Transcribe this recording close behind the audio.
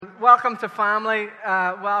welcome to family.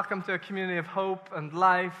 Welcome to a community of hope and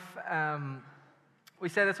life. We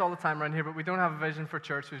say this all the time around here, but we don't have a vision for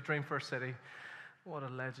church. We dream for a city. What a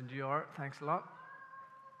legend you are. Thanks a lot.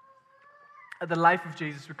 At the life of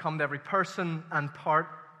Jesus, we come to every person and part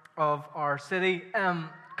of our city. A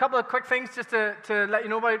couple of quick things just to let you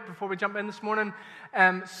know about before we jump in this morning.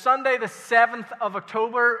 Sunday the 7th of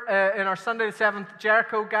October, in our Sunday the 7th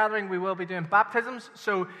Jericho gathering, we will be doing baptisms.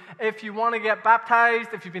 So if you want to get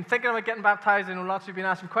baptized, if you've been thinking about getting baptized, I know lots of you have been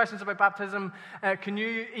asking questions about baptism, can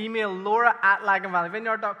you email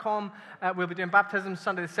laura@laganvalleyvineyard.com. We'll be doing baptisms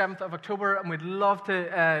Sunday the 7th of October, and we'd love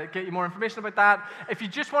to get you more information about that. If you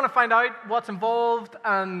just want to find out what's involved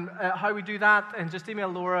and how we do that, and just email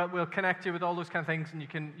Laura, we'll connect you with all those kind of things, and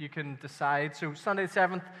you can decide. So Sunday the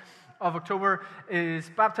 7th of October is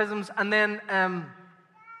baptisms. And then,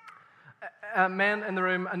 men in the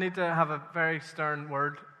room, I need to have a very stern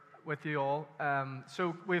word with you all.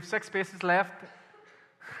 So we have 6 spaces left.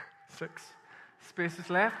 6 spaces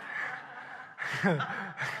left.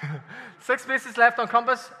 6 spaces left on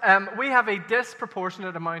Compass. We have a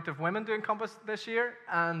disproportionate amount of women doing Compass this year,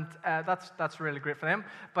 and that's really great for them.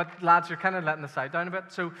 But lads, you're kind of letting the side down a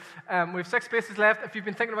bit. So we have 6 spaces left. If you've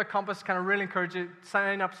been thinking about Compass, kind of really encourage you.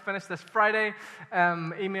 Sign-ups finish this Friday.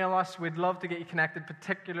 Email us. We'd love to get you connected,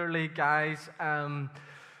 particularly guys. That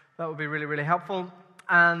would be really, really helpful.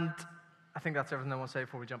 And I think that's everything I want to say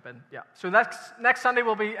before we jump in. Yeah. So next Sunday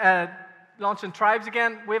we'll be launching Tribes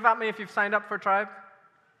again. Wave at me if you've signed up for a tribe.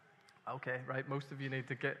 Okay, right. Most of you need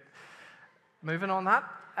to get moving on that.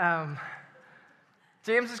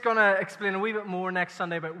 James is going to explain a wee bit more next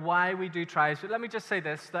Sunday about why we do tribes. But let me just say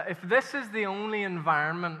this, that if this is the only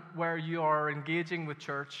environment where you are engaging with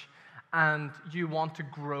church and you want to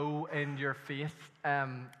grow in your faith,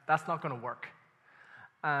 that's not going to work.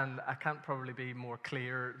 And I can't probably be more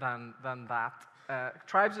clear than that.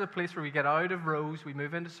 Tribes is a place where we get out of rows, we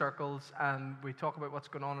move into circles, and we talk about what's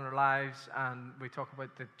going on in our lives, and we talk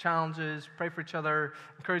about the challenges, pray for each other,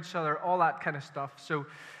 encourage each other, all that kind of stuff. So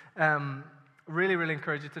really, really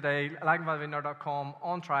encourage you today. LaganValleyVineyard.com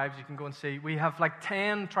on Tribes, you can go and see. We have like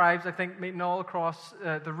 10 tribes, I think, meeting all across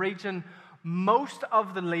the region. Most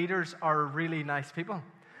of the leaders are really nice people.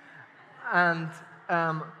 And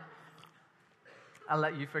I'll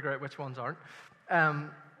let you figure out which ones aren't.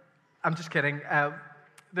 I'm just kidding.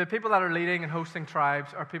 The people that are leading and hosting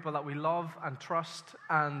tribes are people that we love and trust,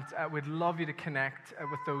 and we'd love you to connect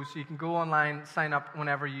with those. So you can go online, sign up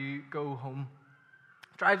whenever you go home.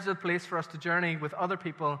 Tribes is a place for us to journey with other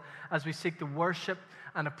people as we seek to worship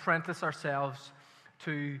and apprentice ourselves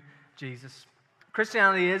to Jesus.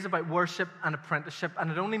 Christianity is about worship and apprenticeship, and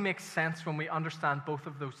it only makes sense when we understand both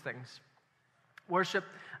of those things. Worship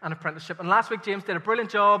and apprenticeship. And last week, James did a brilliant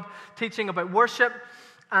job teaching about worship.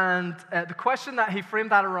 And the question that he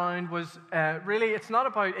framed that around was really, it's not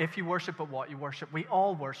about if you worship, but what you worship. We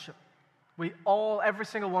all worship. Every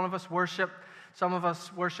single one of us worship. Some of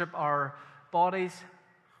us worship our bodies.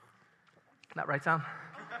 Isn't that right, Sam?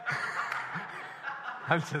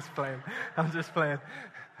 I'm just playing.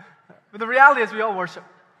 But the reality is we all worship.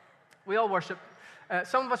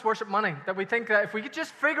 Some of us worship money, that we think that if we could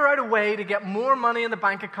just figure out a way to get more money in the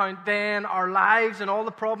bank account, then our lives and all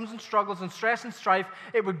the problems and struggles and stress and strife,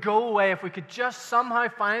 it would go away if we could just somehow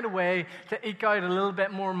find a way to eke out a little bit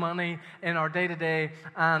more money in our day-to-day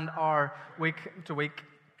and our week-to-week.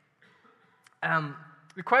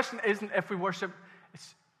 The question isn't if we worship,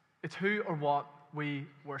 it's who or what we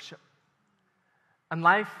worship. And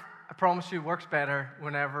life, I promise you, works better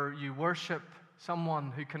whenever you worship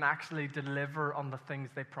someone who can actually deliver on the things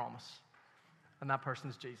they promise. And that person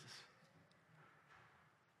is Jesus.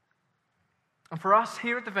 And for us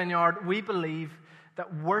here at the Vineyard, we believe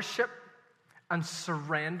that worship and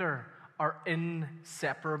surrender are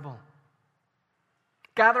inseparable.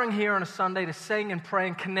 Gathering here on a Sunday to sing and pray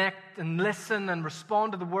and connect and listen and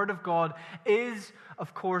respond to the Word of God is,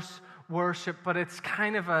 of course, worship, but it's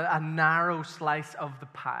kind of a narrow slice of the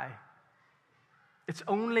pie. It's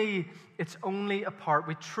only a part.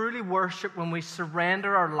 We truly worship when we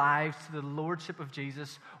surrender our lives to the Lordship of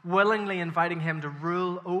Jesus, willingly inviting Him to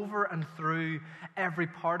rule over and through every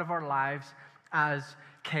part of our lives as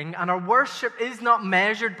King. And our worship is not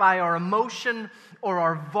measured by our emotion or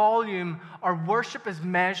our volume. Our worship is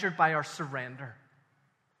measured by our surrender.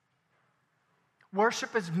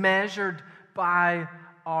 Worship is measured by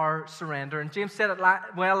our surrender. And James said it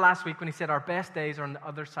last week when he said our best days are on the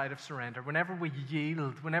other side of surrender. Whenever we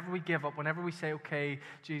yield, whenever we give up, whenever we say, okay,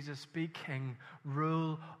 Jesus, be King,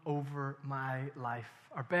 rule over my life.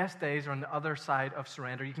 Our best days are on the other side of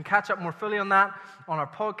surrender. You can catch up more fully on that on our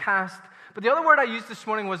podcast. But the other word I used this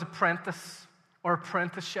morning was apprentice. or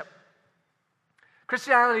apprenticeship.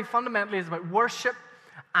 Christianity fundamentally is about worship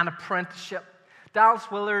and apprenticeship. Dallas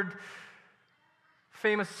Willard,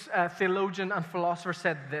 famous theologian and philosopher,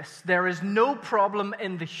 said this: there is no problem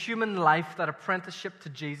in the human life that apprenticeship to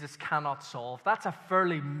Jesus cannot solve. That's a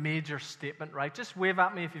fairly major statement, right? Just wave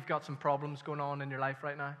at me if you've got some problems going on in your life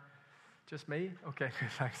right now. Just me? Okay,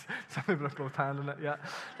 thanks. Some people are both handing it. Yeah,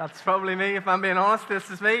 that's probably me. If I'm being honest, this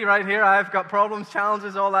is me right here. I've got problems,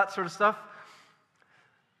 challenges, all that sort of stuff.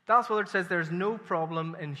 Dallas Willard says there's no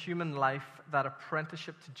problem in human life that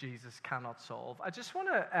apprenticeship to Jesus cannot solve. I just want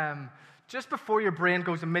to, just before your brain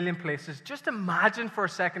goes a million places, just imagine for a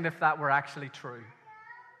second if that were actually true.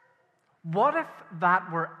 What if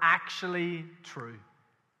that were actually true?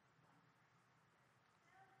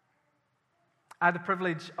 I had the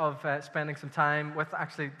privilege of spending some time with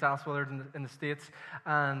actually Dallas Willard in the States,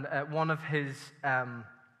 and one of his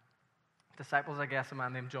disciples, I guess, a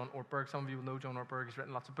man named John Ortberg. Some of you will know John Ortberg. He's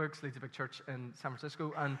written lots of books, leads a big church in San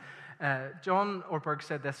Francisco. And John Ortberg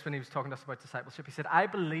said this when he was talking to us about discipleship. He said, I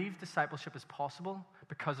believe discipleship is possible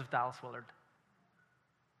because of Dallas Willard.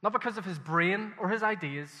 Not because of his brain or his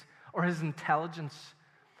ideas or his intelligence,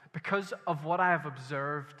 because of what I have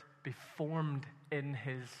observed be formed in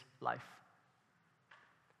his life.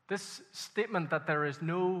 This statement that there is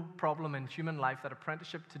no problem in human life that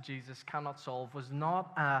apprenticeship to Jesus cannot solve was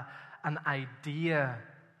not an idea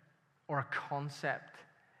or a concept.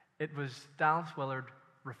 It was Dallas Willard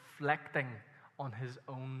reflecting on his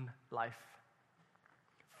own life.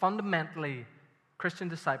 Fundamentally, Christian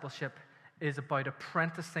discipleship is about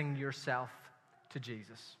apprenticing yourself to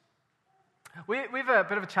Jesus. We have a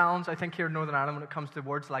bit of a challenge, I think, here in Northern Ireland when it comes to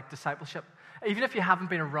words like discipleship. Even if you haven't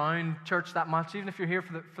been around church that much, even if you're here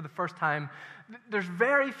for the first time, there's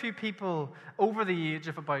very few people over the age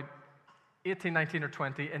of about 18, 19, or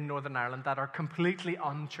 20 in Northern Ireland that are completely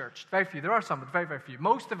unchurched. Very few. There are some, but very, very few.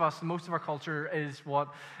 Most of us, most of our culture is what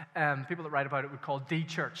people that write about it would call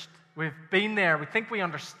de-churched. We've been there, we think we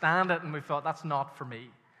understand it, and we've thought, that's not for me.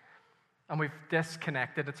 And we've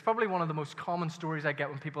disconnected. It's probably one of the most common stories I get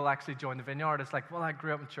when people actually join the Vineyard. It's like, well, I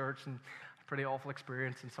grew up in church and a pretty awful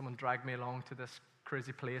experience, and someone dragged me along to this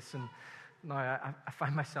crazy place, and now I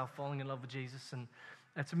find myself falling in love with Jesus, and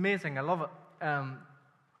it's amazing. I love it.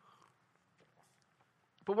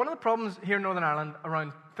 But one of the problems here in Northern Ireland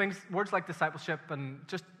around words like discipleship and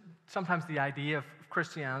just sometimes the idea of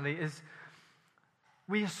Christianity is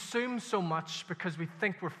we assume so much because we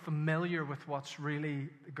think we're familiar with what's really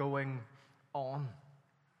going on.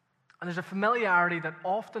 And there's a familiarity that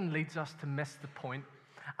often leads us to miss the point.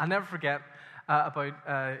 I'll never forget, about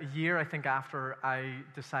a year, I think, after I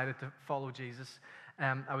decided to follow Jesus,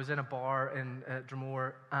 I was in a bar in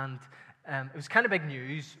Dromore, and it was kind of big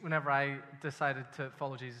news whenever I decided to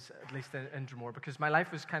follow Jesus, at least in Dromore, because my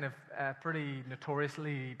life was kind of pretty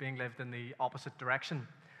notoriously being lived in the opposite direction.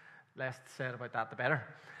 Less said about that, the better.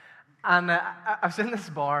 And I was in this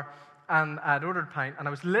bar, and I'd ordered a pint, and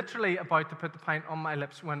I was literally about to put the pint on my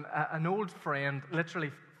lips when an old friend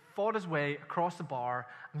literally fought his way across the bar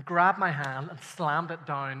and grabbed my hand and slammed it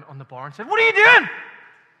down on the bar and said, "What are you doing?"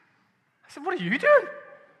 I said, "What are you doing?"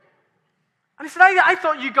 And he said, I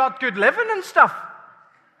thought you got good living and stuff.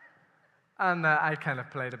 And I kind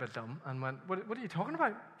of played a bit dumb and went, what are you talking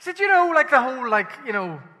about? He said, like the whole,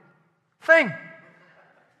 thing.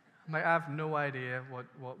 I'm like, I have no idea what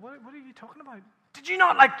are you talking about? Did you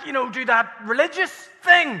not, do that religious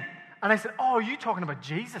thing? And I said, oh, are you talking about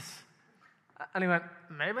Jesus? And he went,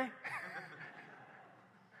 maybe.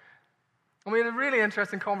 And we had a really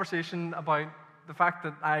interesting conversation about the fact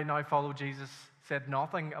that I now follow Jesus, said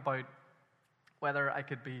nothing about whether I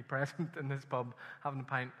could be present in this pub having a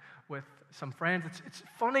pint with some friends. It's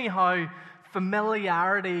funny how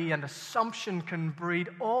familiarity and assumption can breed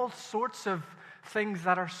all sorts of things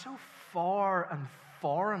that are so far and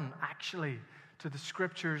foreign, actually, to the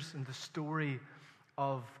Scriptures and the story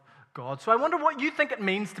of God. So I wonder what you think it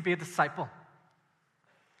means to be a disciple.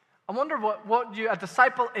 I wonder what a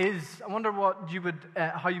disciple is. I wonder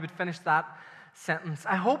how you would finish that sentence.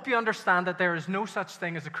 I hope you understand that there is no such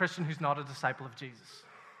thing as a Christian who's not a disciple of Jesus.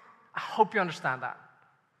 I hope you understand that.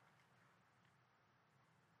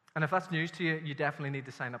 And if that's news to you, you definitely need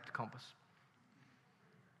to sign up to Compass.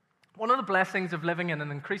 One of the blessings of living in an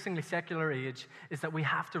increasingly secular age is that we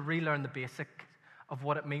have to relearn the basic of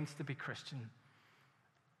what it means to be Christian.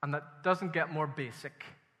 And that doesn't get more basic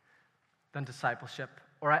than discipleship.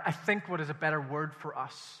 Or I think what is a better word for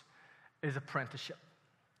us is apprenticeship.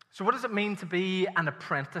 So what does it mean to be an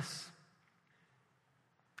apprentice?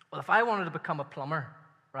 Well, if I wanted to become a plumber,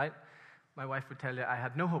 right, my wife would tell you I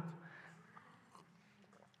had no hope.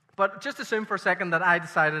 But just assume for a second that I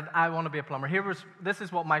decided I want to be a plumber. This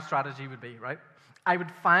is what my strategy would be, right? I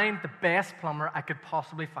would find the best plumber I could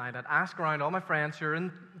possibly find. I'd ask around all my friends who are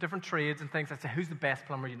in different trades and things. I'd say, who's the best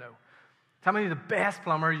plumber you know? Tell me who the best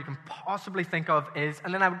plumber you can possibly think of is.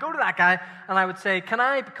 And then I would go to that guy and I would say, can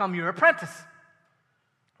I become your apprentice?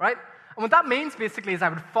 Right? And what that means basically is I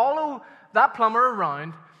would follow that plumber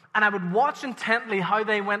around and I would watch intently how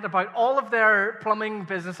they went about all of their plumbing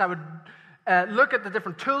business. I would look at the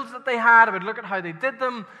different tools that they had. I would look at how they did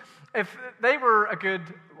them. If they were a good,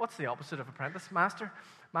 what's the opposite of apprentice? Master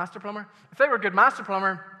plumber? If they were a good master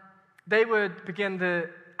plumber, they would begin to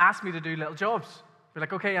ask me to do little jobs. Be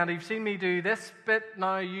like, okay, Andy, you've seen me do this bit,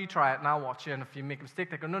 now you try it and I'll watch you. And if you make a mistake,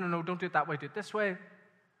 they go, no, don't do it that way, do it this way.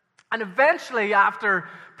 And eventually, after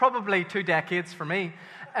probably 2 decades for me,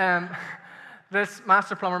 this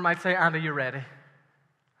master plumber might say, Andy, you're ready.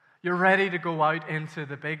 You're ready to go out into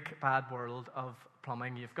the big, bad world of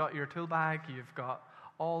plumbing. You've got your tool bag, you've got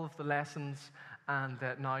all of the lessons, and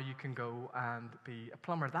now you can go and be a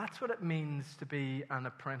plumber. That's what it means to be an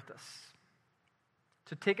apprentice.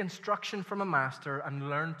 To take instruction from a master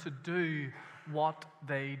and learn to do what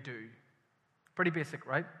they do. Pretty basic,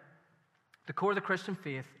 right? The core of the Christian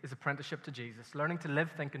faith is apprenticeship to Jesus, learning to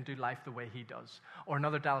live, think, and do life the way he does. Or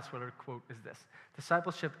another Dallas Willard quote is this: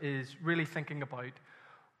 discipleship is really thinking about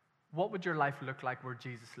what would your life look like were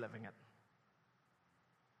Jesus living it?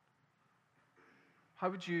 How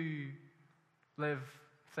would you live,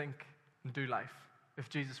 think, and do life if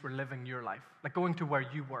Jesus were living your life? Like going to where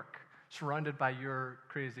you work, surrounded by your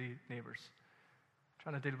crazy neighbors,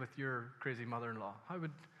 trying to deal with your crazy mother-in-law. How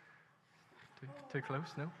would... Too close,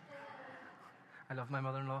 no? I love my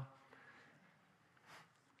mother-in-law.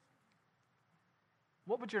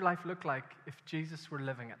 What would your life look like if Jesus were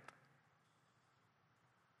living it?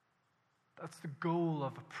 That's the goal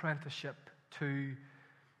of apprenticeship to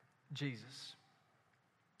Jesus.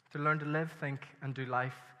 To learn to live, think, and do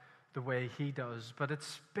life the way he does. But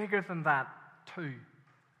it's bigger than that too.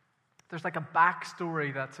 There's like a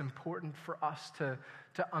backstory that's important for us to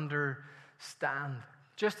understand.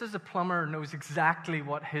 Just as a plumber knows exactly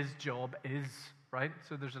what his job is, right?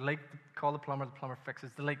 So there's a leak, call the plumber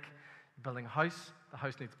fixes the leak. You're building a house, the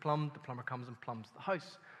house needs plumbed, the plumber comes and plumbs the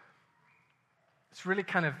house. It's really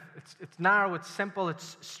kind of, it's narrow, it's simple,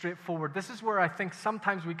 it's straightforward. This is where I think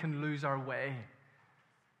sometimes we can lose our way.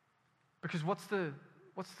 Because what's the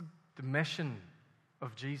mission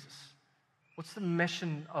of Jesus? What's the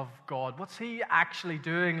mission of God? What's he actually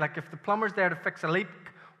doing? Like if the plumber's there to fix a leak,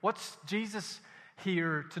 what's Jesus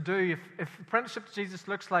here to do? If apprenticeship to Jesus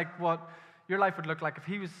looks like what your life would look like if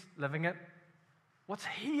he was living it, what's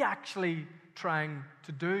he actually trying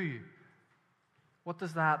to do? What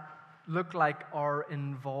does that look like or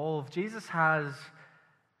involve? Jesus has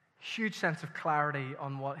a huge sense of clarity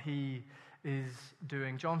on what he is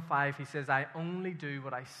doing. John 5, he says, I only do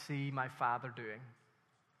what I see my Father doing.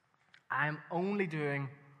 I am only doing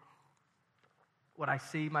what I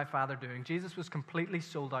see my Father doing. Jesus was completely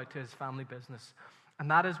sold out to his family business. And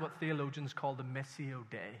that is what theologians call the Missio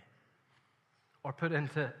Dei. Or put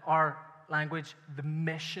into our language, the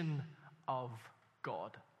mission of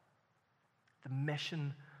God. The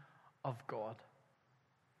mission of God.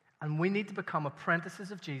 And we need to become apprentices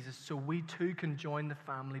of Jesus so we too can join the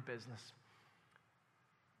family business.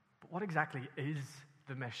 But what exactly is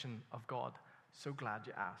the mission of God? So glad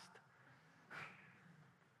you asked.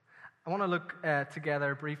 I want to look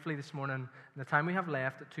together briefly this morning, in the time we have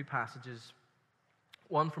left, at 2 passages.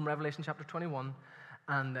 One from Revelation chapter 21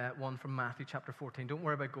 and one from Matthew chapter 14. Don't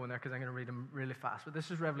worry about going there because I'm going to read them really fast. But this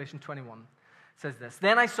is Revelation 21. It says this: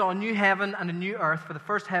 Then I saw a new heaven and a new earth, for the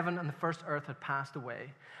first heaven and the first earth had passed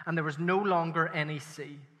away, and there was no longer any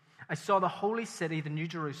sea. I saw the holy city, the new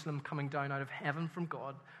Jerusalem, coming down out of heaven from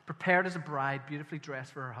God, prepared as a bride, beautifully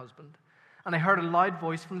dressed for her husband. And I heard a loud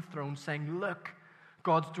voice from the throne saying, Look,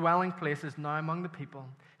 God's dwelling place is now among the people.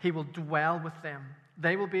 He will dwell with them.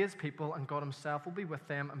 They will be his people, and God himself will be with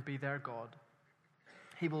them and be their God.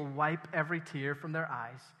 He will wipe every tear from their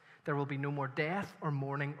eyes. There will be no more death or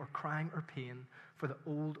mourning or crying or pain, for the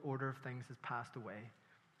old order of things has passed away.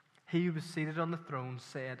 He who was seated on the throne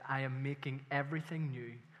said, I am making everything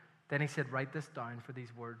new. Then he said, Write this down, for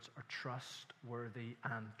these words are trustworthy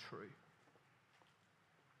and true.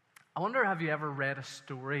 I wonder, have you ever read a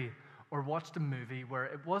story or watched a movie where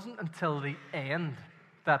it wasn't until the end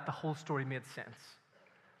that the whole story made sense?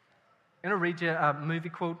 I'm going to read you a movie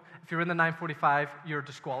quote. If you're in the 9:45, you're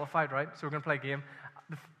disqualified, right? So we're going to play a game.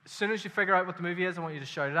 As soon as you figure out what the movie is, I want you to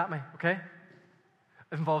shout it at me, okay?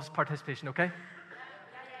 It involves participation, okay? Yeah.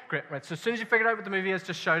 Great, right. So as soon as you figure out what the movie is,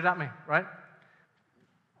 just shout it at me, right?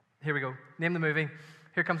 Here we go. Name the movie.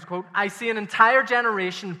 Here comes a quote. I see an entire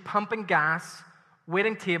generation pumping gas,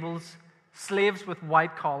 waiting tables, slaves with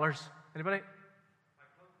white collars. Anybody?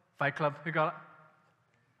 Fight Club. Who got it?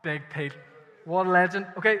 Big Pete. What a legend.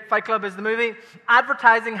 Okay, Fight Club is the movie.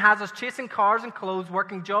 Advertising has us chasing cars and clothes,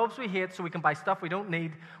 working jobs we hate so we can buy stuff we don't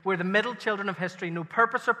need. We're the middle children of history, no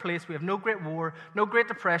purpose or place. We have no great war, no great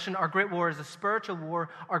depression. Our great war is a spiritual war.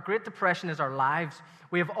 Our great depression is our lives.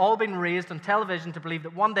 We have all been raised on television to believe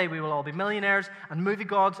that one day we will all be millionaires and movie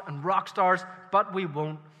gods and rock stars, but we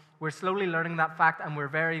won't. We're slowly learning that fact, and we're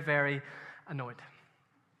very, very annoyed.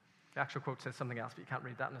 The actual quote says something else, but you can't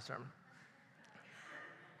read that in a sermon.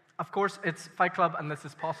 Of course, it's Fight Club, and this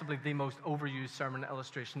is possibly the most overused sermon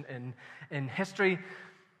illustration in history.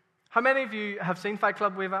 How many of you have seen Fight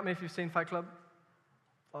Club? Wave at me if you've seen Fight Club.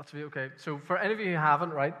 Lots of you, okay. So for any of you who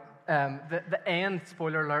haven't, right, the end,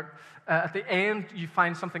 spoiler alert, at the end you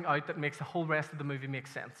find something out that makes the whole rest of the movie make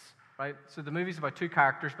sense, right? So the movie's about two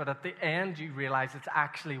characters, but at the end you realize it's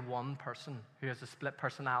actually one person who has a split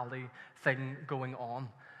personality thing going on.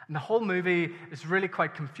 And the whole movie is really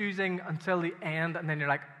quite confusing until the end, and then you're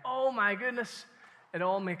like, oh my goodness, it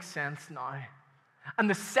all makes sense now. And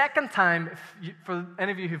the second time, for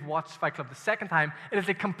any of you who've watched Fight Club, the second time, it is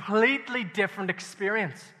a completely different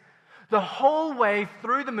experience. The whole way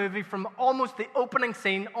through the movie, from almost the opening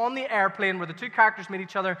scene on the airplane where the two characters meet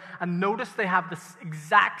each other and notice they have the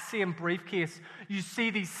exact same briefcase, you see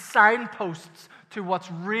these signposts to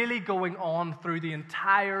what's really going on through the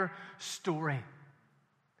entire story.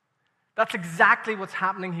 That's exactly what's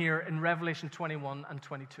happening here in Revelation 21 and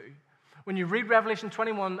 22. When you read Revelation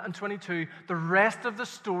 21 and 22, the rest of the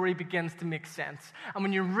story begins to make sense. And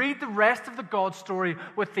when you read the rest of the God story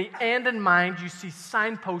with the end in mind, you see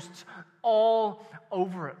signposts all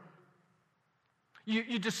over it.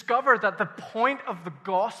 You discover that the point of the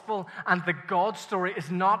gospel and the God story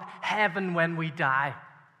is not heaven when we die.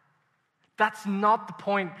 That's not the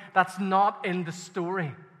point. That's not in the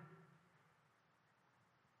story.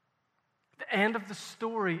 The end of the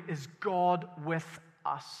story is God with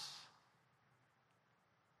us.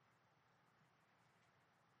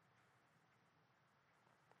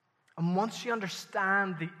 And once you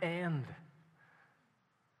understand the end,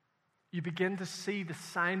 you begin to see the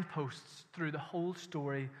signposts through the whole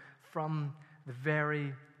story from the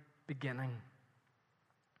very beginning.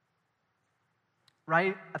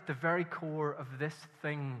 Right at the very core of this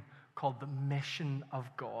thing called the mission of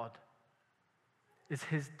God is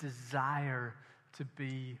his desire to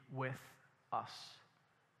be with us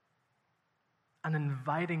and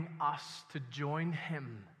inviting us to join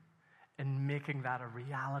him in making that a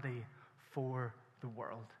reality for the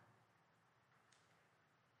world.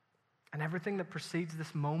 And everything that precedes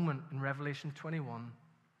this moment in Revelation 21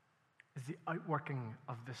 is the outworking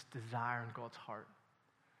of this desire in God's heart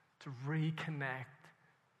to reconnect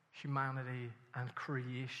humanity and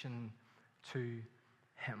creation to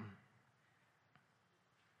him.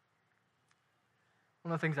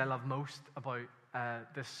 One of the things I love most about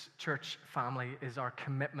this church family is our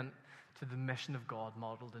commitment to the mission of God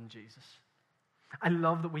modeled in Jesus. I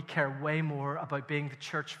love that we care way more about being the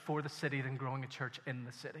church for the city than growing a church in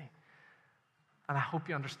the city. And I hope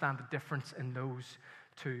you understand the difference in those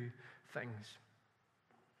two things.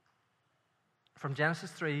 From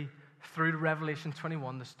Genesis 3 through to Revelation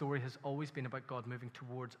 21, the story has always been about God moving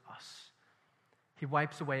towards us. He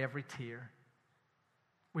wipes away every tear.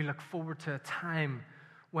 We look forward to a time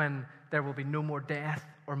when there will be no more death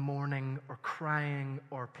or mourning or crying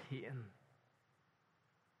or pain.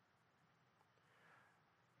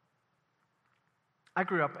 I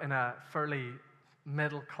grew up in a fairly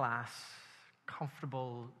middle-class,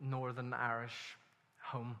 comfortable Northern Irish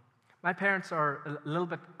home. My parents are a little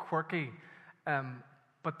bit quirky,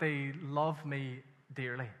 but they love me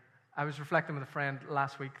dearly. I was reflecting with a friend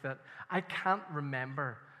last week that I can't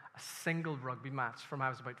remember a single rugby match from I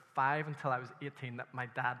was about 5 until I was 18 that my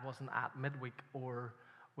dad wasn't at midweek or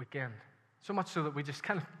weekend. So much so that we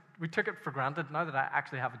took it for granted. Now that I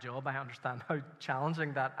actually have a job, I understand how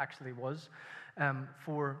challenging that actually was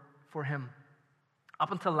for him.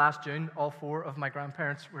 Up until last June, all 4 of my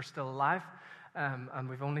grandparents were still alive, and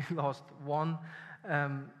we've only lost one.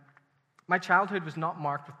 My childhood was not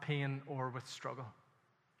marked with pain or with struggle.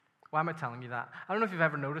 Why am I telling you that? I don't know if you've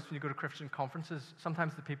ever noticed when you go to Christian conferences,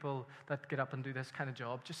 sometimes the people that get up and do this kind of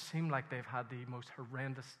job just seem like they've had the most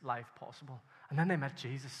horrendous life possible. And then they met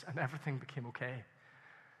Jesus and everything became okay.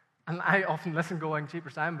 And I often listen going,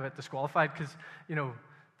 jeepers, I'm a bit disqualified because,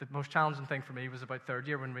 the most challenging thing for me was about 3rd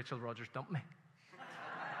year when Rachel Rogers dumped me.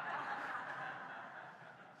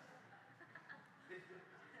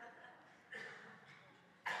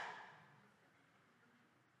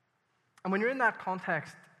 And And when you're in that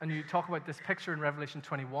context and you talk about this picture in Revelation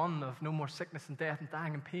 21 of no more sickness and death and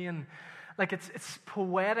dying and pain, like it's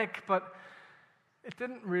poetic, but it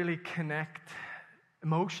didn't really connect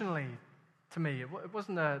emotionally to me. It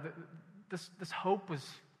wasn't this hope was,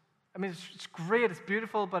 I mean, it's great, it's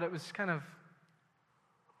beautiful, but it was kind of,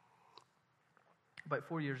 about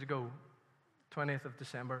 4 years ago, 20th of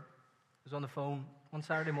December, I was on the phone one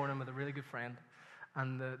Saturday morning with a really good friend,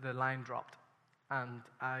 and the line dropped. And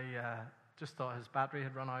I just thought his battery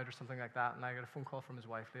had run out or something like that, and I got a phone call from his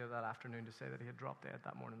wife later that afternoon to say that he had dropped dead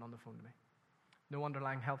that morning on the phone to me. No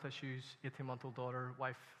underlying health issues, 18-month-old daughter,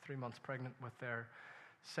 wife 3 months pregnant with their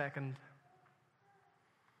second.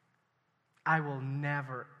 I will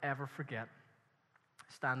never, ever forget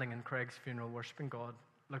standing in Craig's funeral, worshiping God,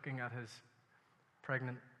 looking at his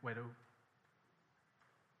pregnant widow,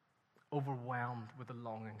 overwhelmed with a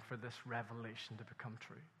longing for this revelation to become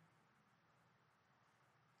true.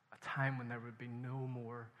 A time when there would be no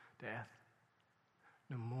more death,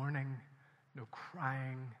 no mourning, no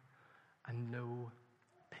crying, and no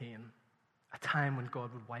pain. A time when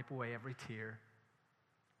God would wipe away every tear.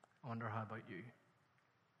 I wonder, how about you?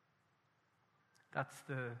 That's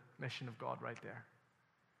the mission of God right there.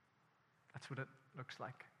 That's what it looks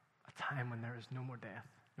like. A time when there is no more death,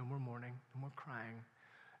 no more mourning, no more crying,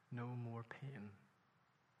 no more pain.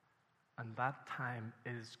 And that time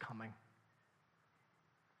is coming.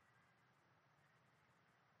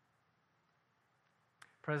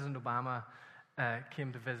 President Obama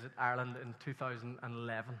came to visit Ireland in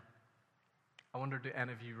 2011. I wonder, do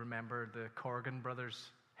any of you remember the Corrigan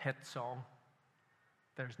Brothers hit song,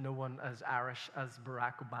 "There's No One as Irish as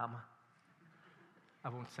Barack Obama"? I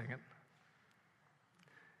won't sing it.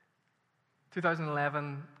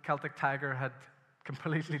 2011, Celtic Tiger had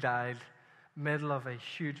completely died, middle of a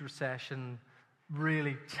huge recession,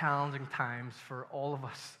 really challenging times for all of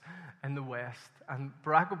us in the West. And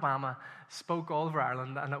Barack Obama spoke all over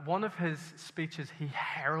Ireland, and at one of his speeches, he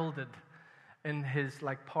heralded in his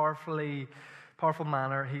powerful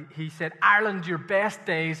manner, he said, "Ireland, your best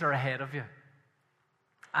days are ahead of you."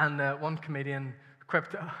 And one comedian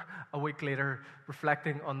quipped a week later,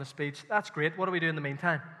 reflecting on the speech, "That's great, what do we do in the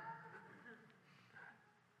meantime?"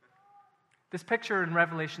 This picture in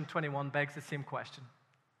Revelation 21 begs the same question.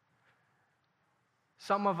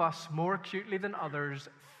 Some of us, more acutely than others,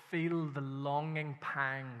 feel the longing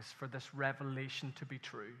pangs for this revelation to be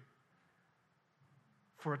true.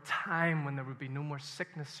 For a time when there would be no more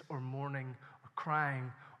sickness or mourning or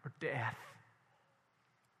crying or death.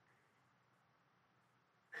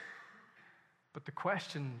 But the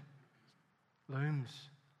question looms,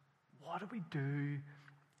 what do we do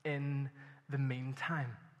in the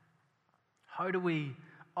meantime? How do we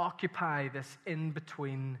occupy this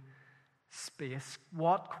in-between space?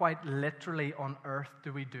 What quite literally on earth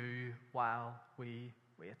do we do while we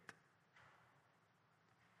wait?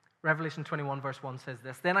 Revelation 21 verse 1 says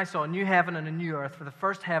this, "Then I saw a new heaven and a new earth, for the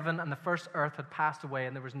first heaven and the first earth had passed away,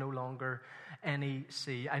 and there was no longer any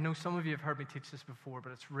sea." I know some of you have heard me teach this before,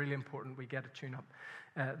 but it's really important we get a tune-up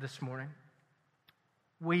this morning.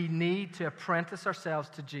 We need to apprentice ourselves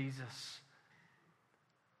to Jesus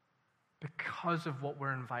because of what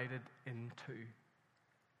we're invited into.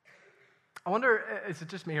 I wonder, is it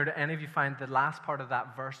just me, or do any of you find the last part of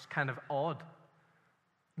that verse kind of odd?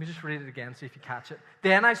 Let me just read it again, see if you catch it.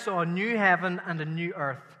 "Then I saw a new heaven and a new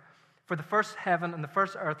earth, for the first heaven and the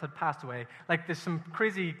first earth had passed away." Like there's some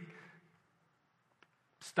crazy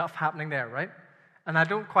stuff happening there, right? And I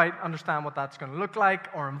don't quite understand what that's going to look like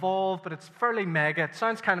or involve, but it's fairly mega. It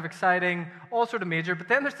sounds kind of exciting, all sort of major. But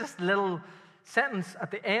then there's this little sentence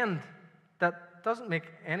at the end that doesn't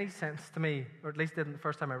make any sense to me, or at least didn't the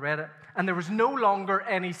first time I read it. "And there was no longer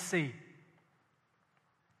any sea."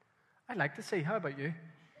 I like the sea. How about you?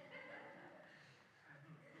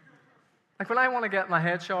 Like when I want to get my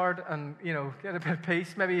head showered and, get a bit of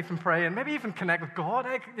peace, maybe even pray, and maybe even connect with God,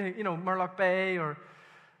 Murlock Bay or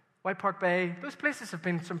White Park Bay, those places have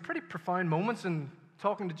been some pretty profound moments in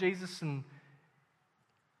talking to Jesus. And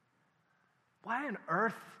why on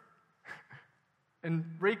earth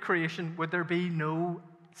in recreation would there be no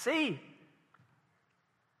sea?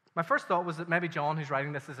 My first thought was that maybe John, who's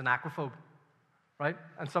writing this, is an aquaphobe, right?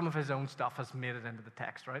 And some of his own stuff has made it into the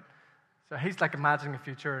text, right? So he's like imagining a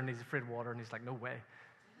future and he's afraid of water and he's like, no way.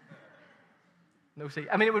 No sea.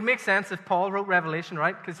 I mean, it would make sense if Paul wrote Revelation,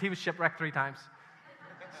 right? Because he was shipwrecked 3 times.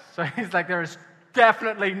 So he's like, there is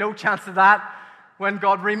definitely no chance of that when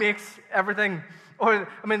God remakes everything. Or,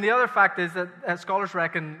 the other fact is that scholars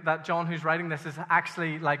reckon that John, who's writing this, is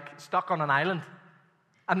actually stuck on an island.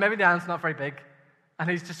 And maybe the island's not very big. And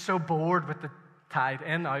he's just so bored with the tide,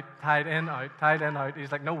 in, out, tide, in, out, tide, in, out.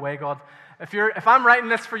 He's like, no way, God. If I'm writing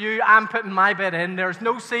this for you, I'm putting my bit in. There's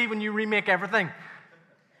no sea when you remake everything.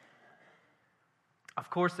 Of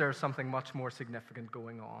course, there's something much more significant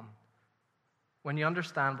going on. When you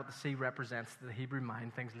understand what the sea represents to the Hebrew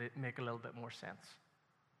mind, things make a little bit more sense.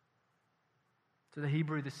 To the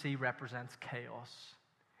Hebrew, the sea represents chaos.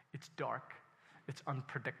 It's dark. It's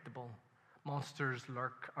unpredictable. Monsters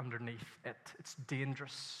lurk underneath it. It's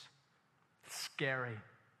dangerous. It's scary.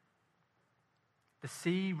 The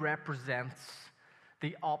sea represents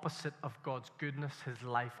the opposite of God's goodness, His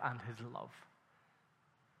life, and His love.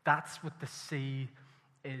 That's what the sea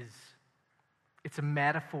is. It's a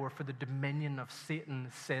metaphor for the dominion of Satan,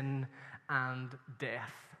 sin, and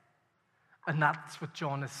death. And that's what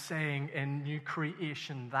John is saying in new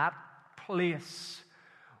creation. That place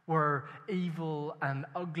where evil and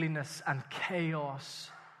ugliness and chaos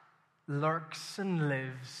lurks and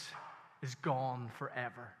lives is gone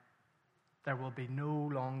forever. There will be no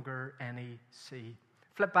longer any sea.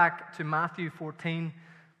 Flip back to Matthew 14.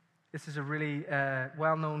 This is a really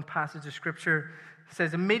well-known passage of Scripture. It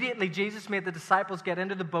says, immediately Jesus made the disciples get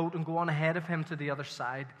into the boat and go on ahead of him to the other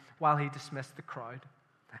side while he dismissed the crowd.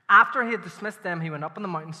 After he had dismissed them, he went up on the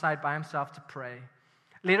mountainside by himself to pray.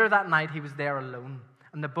 Later that night, he was there alone,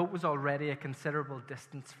 and the boat was already a considerable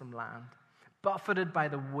distance from land, buffeted by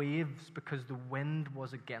the waves because the wind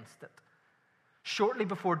was against it. Shortly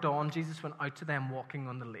before dawn, Jesus went out to them walking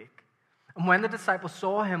on the lake. And when the disciples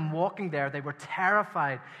saw him walking there, they were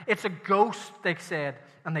terrified. It's a ghost, they said,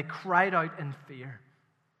 and they cried out in fear.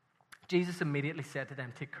 Jesus immediately said to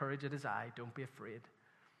them, take courage, it is I, don't be afraid.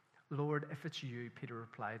 Lord, if it's you, Peter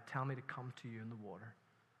replied, tell me to come to you in the water.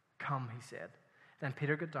 Come, he said. Then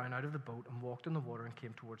Peter got down out of the boat and walked in the water and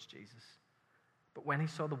came towards Jesus. But when he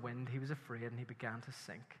saw the wind, he was afraid and he began to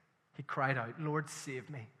sink. He cried out, Lord, save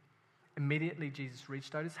me. Immediately Jesus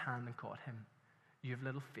reached out his hand and caught him. You have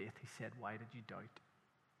little faith, he said, why did you doubt?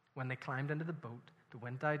 When they climbed into the boat, the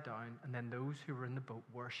wind died down, and then those who were in the boat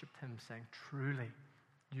worshipped him, saying, truly,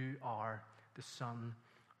 you are the Son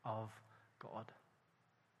of God.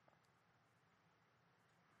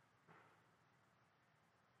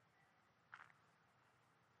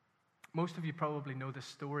 Most of you probably know this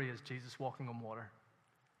story as Jesus walking on water.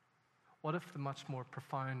 What if the much more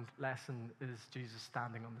profound lesson is Jesus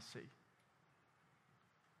standing on the sea?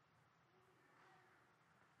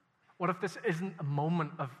 What if this isn't a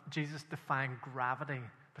moment of Jesus defying gravity,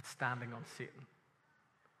 but standing on Satan?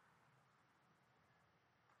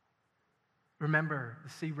 Remember, the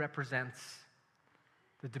sea represents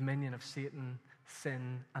the dominion of Satan,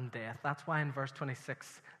 sin, and death. That's why in verse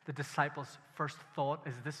 26, the disciples' first thought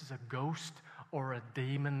is this is a ghost or a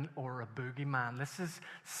demon or a boogeyman. This is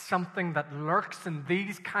something that lurks in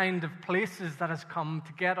these kind of places that has come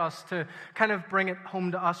to get us. To kind of bring it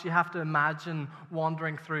home to us, you have to imagine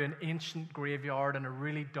wandering through an ancient graveyard on a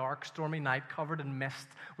really dark, stormy night covered in mist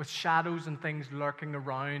with shadows and things lurking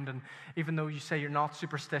around. And even though you say you're not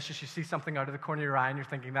superstitious, you see something out of the corner of your eye and you're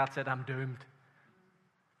thinking, that's it, I'm doomed.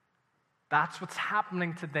 That's what's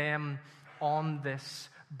happening to them on this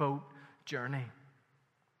boat journey.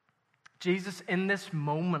 Jesus, in this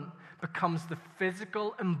moment, becomes the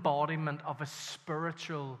physical embodiment of a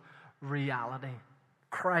spiritual reality.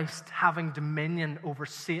 Christ having dominion over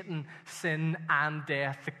Satan, sin, and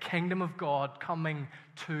death. The kingdom of God coming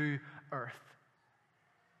to earth.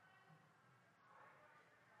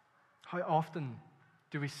 How often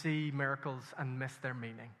do we see miracles and miss their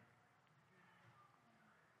meaning?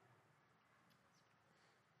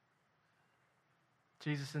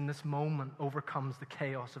 Jesus, in this moment, overcomes the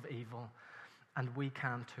chaos of evil, and we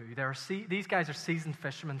can too. These guys are seasoned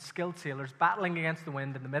fishermen, skilled sailors, battling against the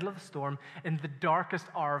wind in the middle of a storm in the darkest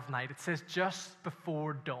hour of night. It says just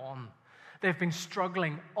before dawn. They've been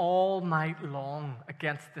struggling all night long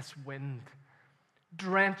against this wind,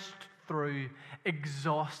 drenched through,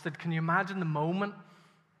 exhausted. Can you imagine the moment?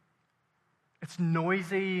 It's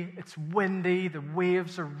noisy, it's windy, the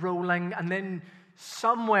waves are rolling, and then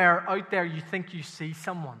somewhere out there you think you see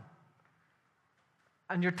someone.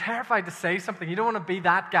 And you're terrified to say something. You don't want to be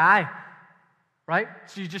that guy, right?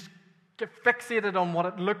 So you just get fixated on what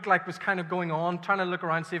it looked like was kind of going on, trying to look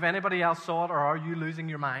around, see if anybody else saw it, or are you losing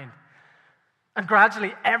your mind? And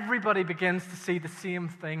gradually everybody begins to see the same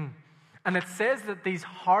thing. And it says that these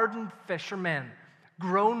hardened fishermen,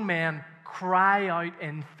 grown men, cry out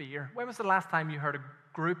in fear. When was the last time you heard a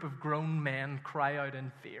group of grown men cry out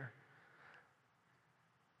in fear?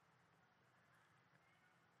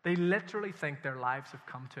 They literally think their lives have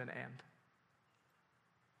come to an end.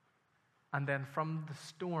 And then from the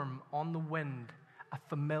storm, on the wind, a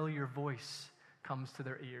familiar voice comes to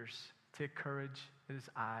their ears. Take courage, it is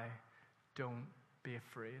I. Don't be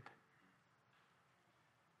afraid.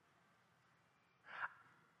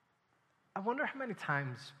 I wonder how many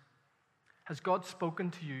times has God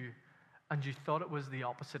spoken to you and you thought it was the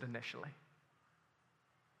opposite initially?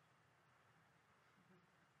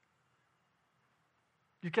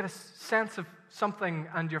 You get a sense of something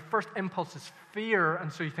and your first impulse is fear,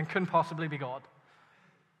 and so you think, couldn't possibly be God.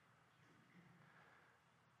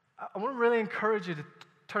 I want to really encourage you to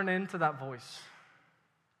turn into that voice.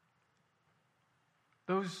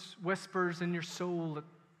 Those whispers in your soul that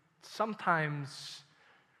sometimes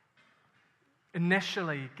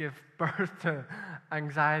initially give birth to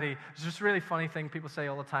anxiety. It's just a really funny thing people say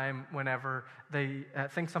all the time whenever they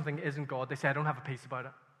think something isn't God. They say, I don't have a peace about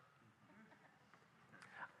it.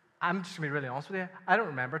 I'm just going to be really honest with you. I don't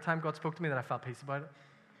remember a time God spoke to me that I felt peace about it.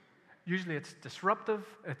 Usually it's disruptive,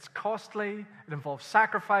 it's costly, it involves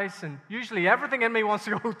sacrifice, and usually everything in me wants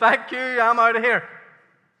to go, thank you, I'm out of here.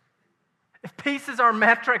 If peace is our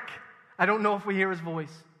metric, I don't know if we hear his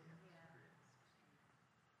voice.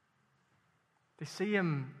 They see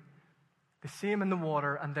him in the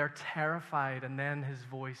water and they're terrified, and then his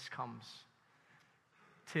voice comes.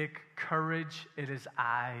 Take courage, it is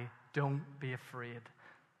I, don't be afraid.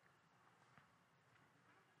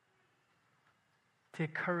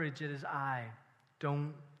 Take courage, it is I,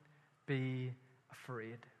 don't be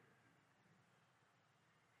afraid.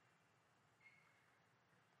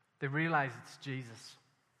 They realize it's Jesus,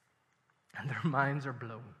 and their minds are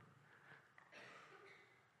blown.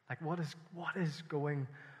 Like, what is going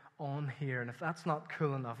on here? And if that's not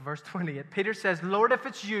cool enough, verse 28, Peter says, Lord, if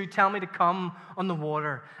it's you, tell me to come on the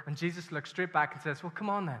water. And Jesus looks straight back and says, well, come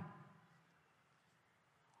on then.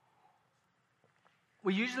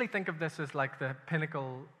 We usually think of this as like the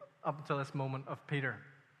pinnacle up until this moment of Peter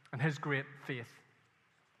and his great faith,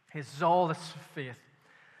 his zealous faith.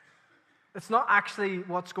 It's not actually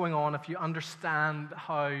what's going on if you understand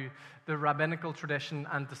how the rabbinical tradition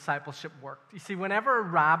and discipleship worked. You see, whenever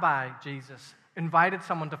Rabbi Jesus invited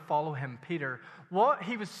someone to follow him, Peter, what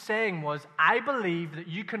he was saying was, I believe that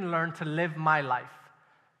you can learn to live my life.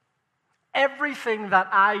 Everything that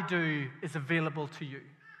I do is available to you.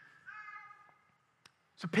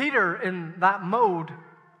 So Peter, in that mode,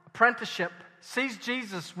 apprenticeship, sees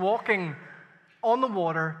Jesus walking on the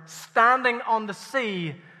water, standing on the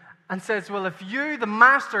sea, and says, well, if you, the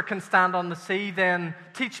master, can stand on the sea, then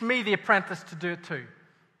teach me, the apprentice, to do it too.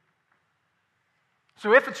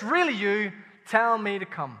 So if it's really you, tell me to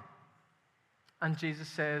come. And Jesus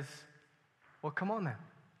says, well, come on then.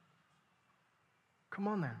 Come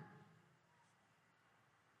on then.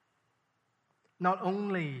 Not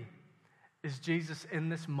only is Jesus in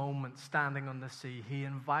this moment standing on the sea, he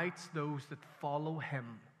invites those that follow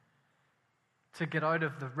him to get out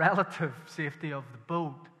of the relative safety of the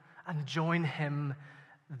boat and join him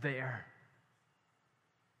there.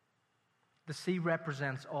 The sea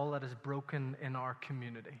represents all that is broken in our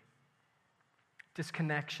community.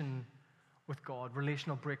 Disconnection with God,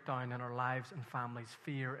 relational breakdown in our lives and families,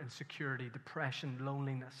 fear, insecurity, depression,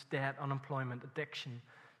 loneliness, debt, unemployment, addiction,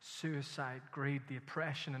 suicide, greed, the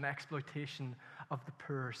oppression and exploitation of the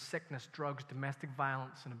poor, sickness, drugs, domestic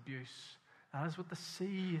violence, and abuse. That is what the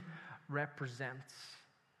sea represents.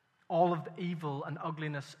 All of the evil and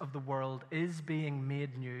ugliness of the world is being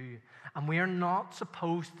made new, and we are not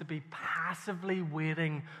supposed to be passively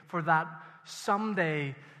waiting for that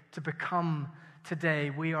someday to become today.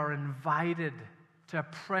 We are invited to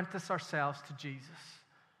apprentice ourselves to Jesus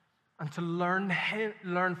and to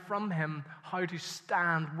learn from him how to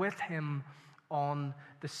stand with him on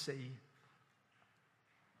the sea.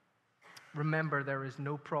 Remember, there is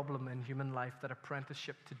no problem in human life that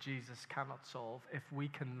apprenticeship to Jesus cannot solve if we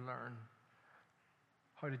can learn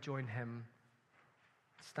how to join him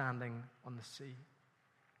standing on the sea.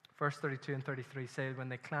 Verse 32 and 33 say, when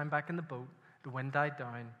they climbed back in the boat, the wind died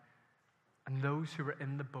down, and those who were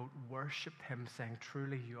in the boat worshipped him, saying,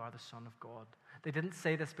 truly you are the Son of God. They didn't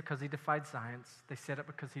say this because he defied science. They said it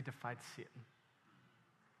because he defied Satan.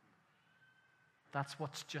 That's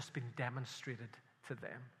what's just been demonstrated to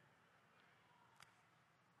them.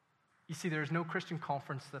 You see, there is no Christian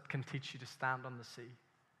conference that can teach you to stand on the sea.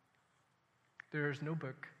 There is no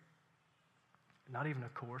book, not even a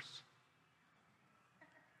course.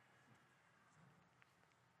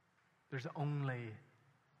 There's only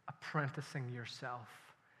apprenticing yourself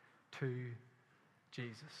to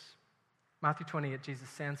Jesus. Matthew 28, Jesus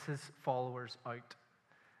sends his followers out.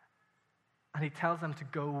 And he tells them to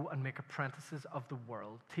go and make apprentices of the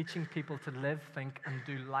world, teaching people to live, think, and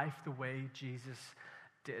do life the way Jesus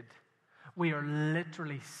did. We are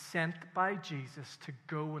literally sent by Jesus to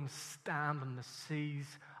go and stand on the seas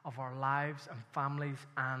of our lives and families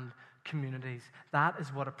and communities. That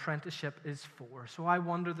is what apprenticeship is for. So I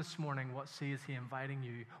wonder this morning, what sea is he inviting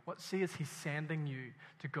you? What sea is he sending you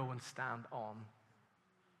to go and stand on?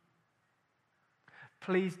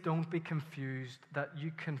 Please don't be confused that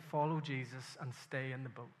you can follow Jesus and stay in the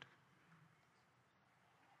boat.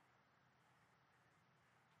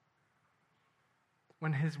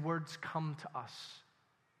 When his words come to us,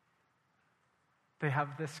 they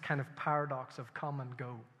have this kind of paradox of come and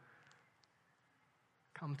go.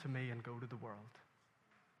 Come to me and go to the world.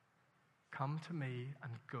 Come to me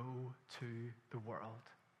and go to the world.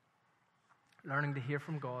 Learning to hear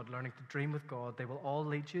from God, learning to dream with God, they will all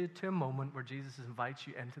lead you to a moment where Jesus invites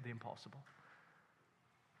you into the impossible.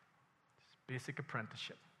 It's basic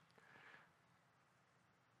apprenticeship.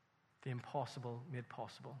 The impossible made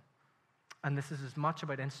possible. And this is as much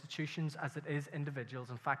about institutions as it is individuals.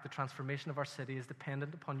 In fact, the transformation of our city is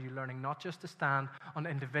dependent upon you learning not just to stand on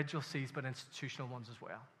individual seas, but institutional ones as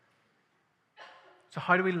well. So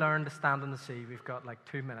how do we learn to stand on the sea? We've got like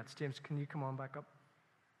 2 minutes. James, can you come on back up?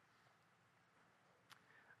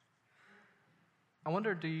 I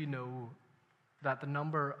wonder, do you know that the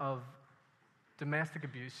number of domestic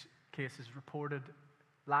abuse cases reported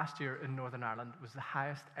last year in Northern Ireland was the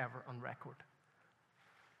highest ever on record?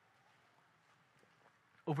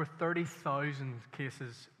 Over 30,000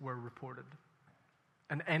 cases were reported.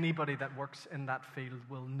 And anybody that works in that field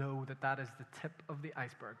will know that that is the tip of the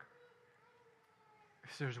iceberg.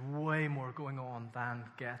 Because there's way more going on than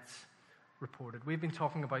gets reported. We've been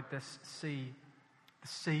talking about this sea, the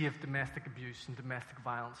sea of domestic abuse and domestic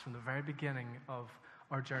violence from the very beginning of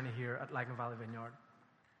our journey here at Lagan Valley Vineyard.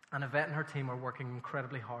 And Yvette and her team are working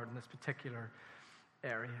incredibly hard in this particular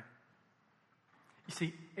area. You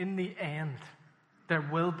see, in the end, there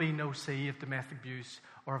will be no sea of domestic abuse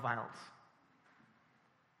or violence.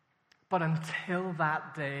 But until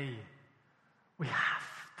that day, we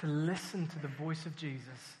have to listen to the voice of Jesus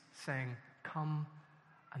saying, come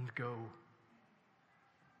and go.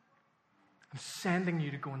 I'm sending you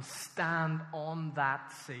to go and stand on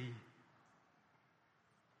that sea.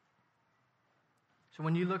 So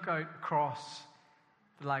when you look out across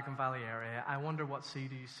the Lagan Valley area, I wonder, what sea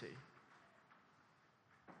do you see?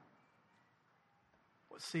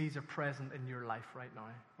 What seas are present in your life right now?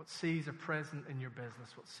 What seas are present in your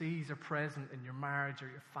business? What seas are present in your marriage or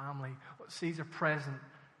your family? What seas are present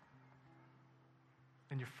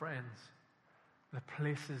in your friends? The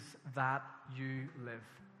places that you live.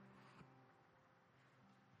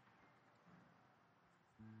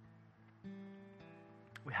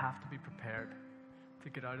 We have to be prepared to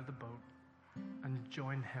get out of the boat and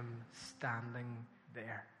join him standing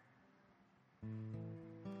there.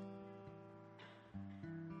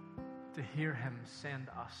 To hear him send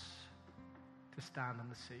us to stand on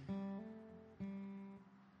the sea.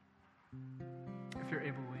 If you're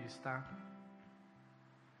able, will you stand?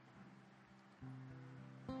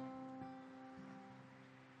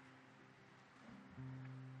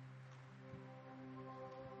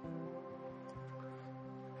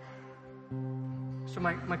 So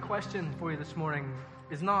my question for you this morning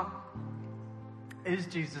is not, is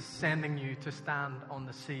Jesus sending you to stand on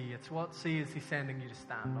the sea? It's, what sea is he sending you to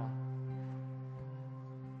stand on?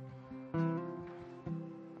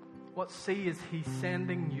 What sea is he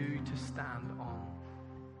sending you to stand on?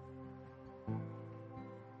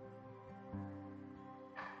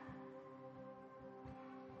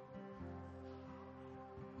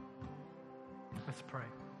 Let's pray.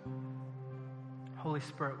 Holy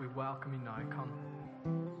Spirit, we welcome you now. Come.